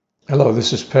Hello,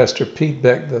 this is Pastor Pete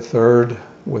Beck III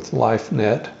with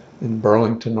LifeNet in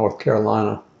Burlington, North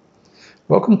Carolina.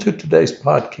 Welcome to today's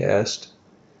podcast,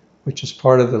 which is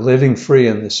part of the Living Free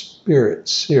in the Spirit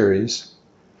series.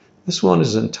 This one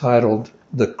is entitled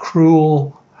The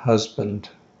Cruel Husband.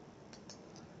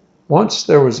 Once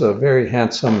there was a very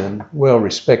handsome and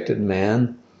well-respected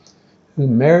man who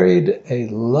married a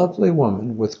lovely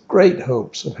woman with great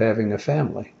hopes of having a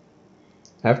family.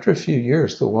 After a few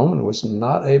years, the woman was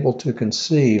not able to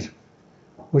conceive,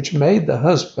 which made the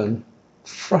husband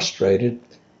frustrated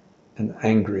and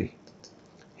angry.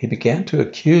 He began to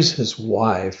accuse his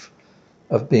wife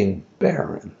of being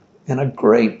barren, and a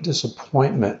great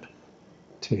disappointment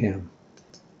to him,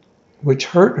 which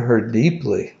hurt her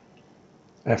deeply.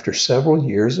 After several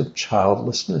years of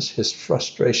childlessness, his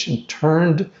frustration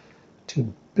turned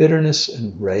to bitterness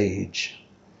and rage.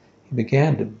 He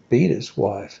began to beat his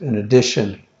wife, in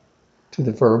addition to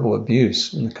the verbal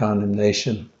abuse and the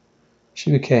condemnation.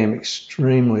 She became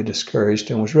extremely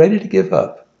discouraged and was ready to give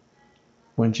up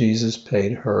when Jesus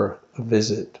paid her a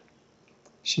visit.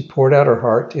 She poured out her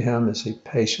heart to him as he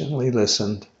patiently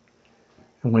listened.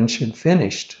 And when she had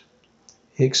finished,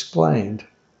 he explained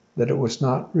that it was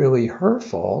not really her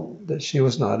fault that she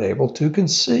was not able to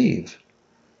conceive.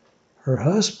 Her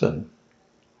husband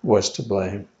was to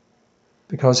blame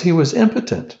because he was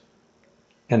impotent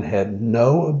and had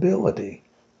no ability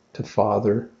to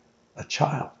father a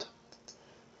child.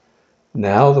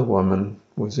 Now the woman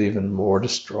was even more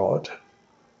distraught.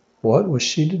 What was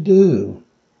she to do?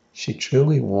 She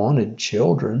truly wanted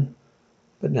children,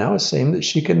 but now it seemed that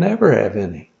she could never have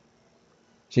any.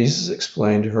 Jesus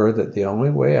explained to her that the only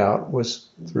way out was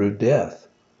through death,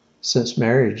 since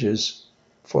marriage is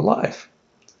for life.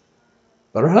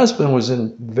 But her husband was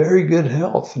in very good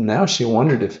health, and now she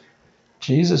wondered if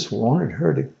Jesus wanted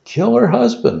her to kill her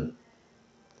husband.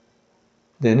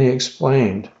 Then he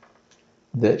explained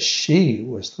that she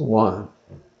was the one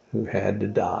who had to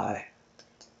die.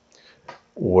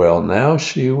 Well, now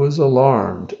she was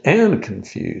alarmed and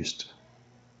confused.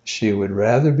 She would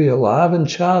rather be alive and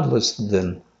childless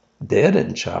than dead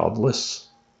and childless.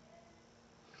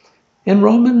 In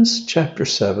Romans chapter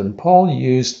 7, Paul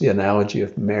used the analogy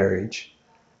of marriage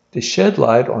to shed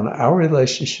light on our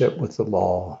relationship with the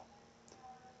law.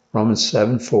 Romans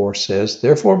 7:4 says,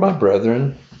 "Therefore, my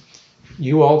brethren,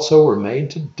 you also were made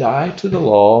to die to the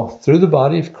law through the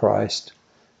body of Christ,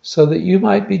 so that you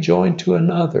might be joined to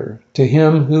another, to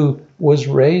him who was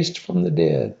raised from the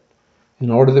dead, in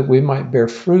order that we might bear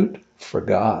fruit for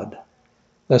God."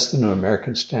 That's the New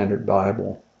American Standard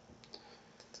Bible.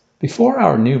 Before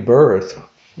our new birth,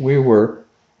 we were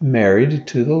married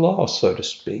to the law, so to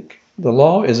speak. The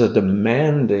law is a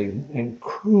demanding and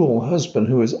cruel husband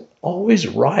who is always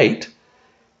right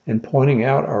and pointing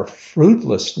out our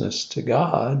fruitlessness to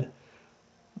God,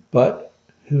 but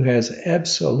who has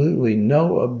absolutely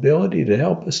no ability to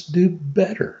help us do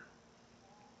better.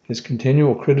 His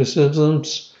continual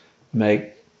criticisms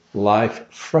make life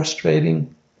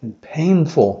frustrating and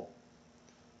painful.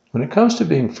 When it comes to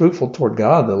being fruitful toward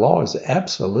God, the law is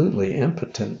absolutely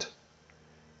impotent.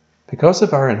 Because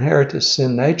of our inherited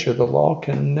sin nature, the law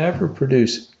can never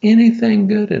produce anything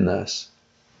good in us.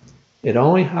 It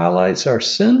only highlights our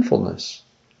sinfulness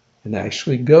and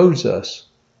actually goads us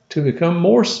to become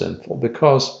more sinful,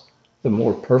 because the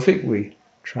more perfect we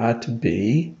try to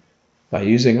be by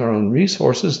using our own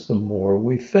resources, the more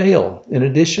we fail. In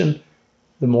addition,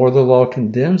 the more the law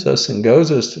condemns us and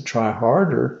goads us to try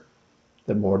harder,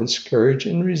 the more discouraged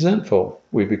and resentful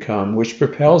we become, which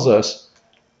propels us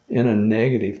in a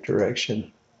negative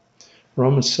direction.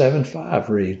 Romans 7:5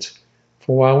 reads,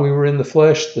 "For while we were in the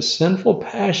flesh, the sinful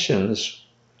passions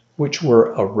which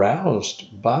were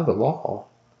aroused by the law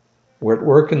were at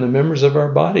work in the members of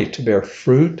our body to bear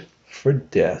fruit for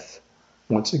death."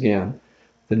 Once again,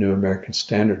 the New American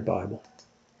Standard Bible.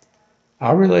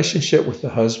 Our relationship with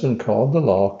the husband called the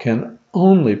law can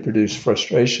only produce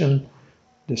frustration,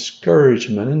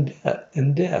 discouragement,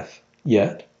 and death.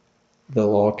 Yet, the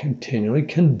law continually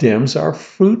condemns our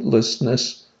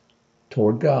fruitlessness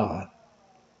toward God.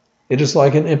 It is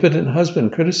like an impotent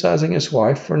husband criticizing his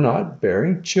wife for not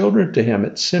bearing children to him.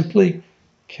 It simply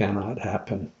cannot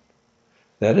happen.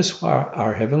 That is why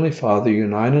our Heavenly Father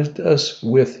united us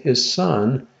with His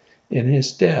Son in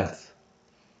His death.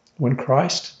 When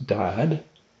Christ died,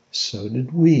 so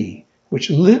did we, which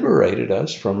liberated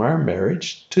us from our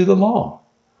marriage to the law.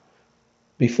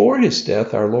 Before His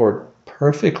death, our Lord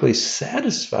perfectly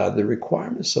satisfied the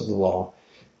requirements of the law.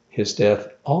 His death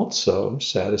also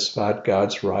satisfied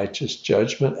God's righteous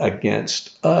judgment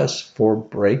against us for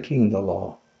breaking the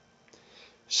law.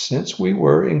 Since we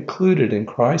were included in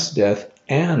Christ's death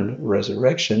and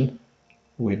resurrection,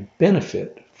 we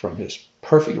benefit from his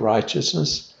perfect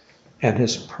righteousness and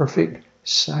his perfect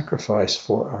sacrifice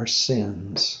for our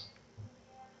sins.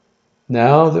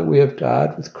 Now that we have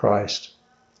died with Christ,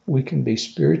 we can be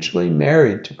spiritually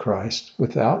married to Christ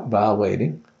without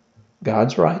violating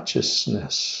God's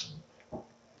righteousness.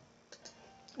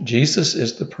 Jesus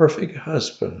is the perfect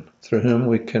husband through whom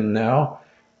we can now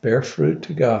bear fruit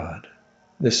to God.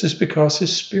 This is because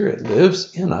his Spirit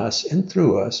lives in us and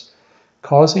through us,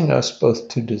 causing us both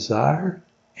to desire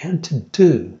and to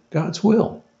do God's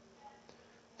will.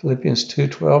 Philippians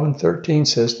 2:12 and 13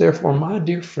 says, "Therefore, my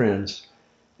dear friends,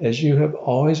 as you have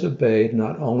always obeyed,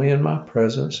 not only in my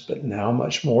presence, but now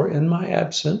much more in my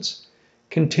absence,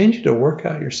 continue to work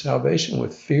out your salvation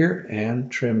with fear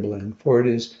and trembling, for it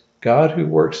is God who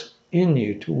works in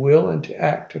you to will and to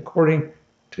act according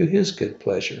to his good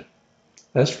pleasure."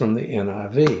 That's from the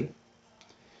NIV.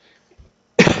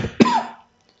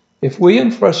 If we,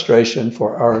 in frustration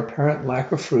for our apparent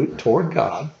lack of fruit toward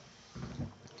God,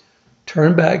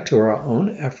 turn back to our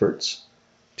own efforts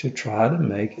to try to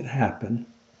make it happen,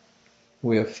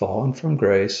 we have fallen from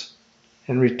grace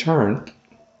and returned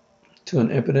to an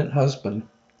impotent husband.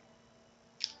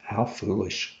 How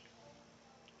foolish.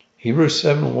 Hebrews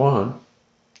 7:1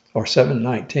 or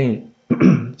 7:19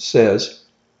 says,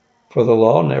 "For the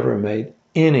law never made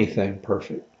anything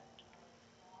perfect,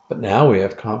 but now we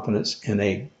have confidence in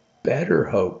a better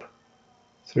hope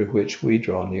through which we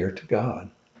draw near to God."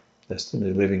 That's the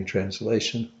New Living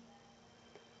Translation.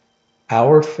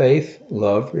 Our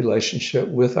faith-love relationship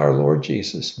with our Lord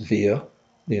Jesus via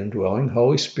the indwelling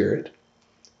Holy Spirit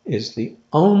is the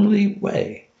only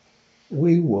way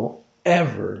we will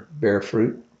ever bear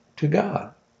fruit to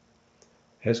God.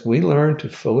 As we learn to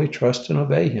fully trust and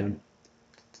obey him,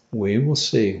 we will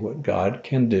see what God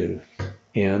can do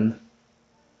in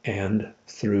and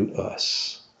through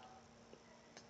us.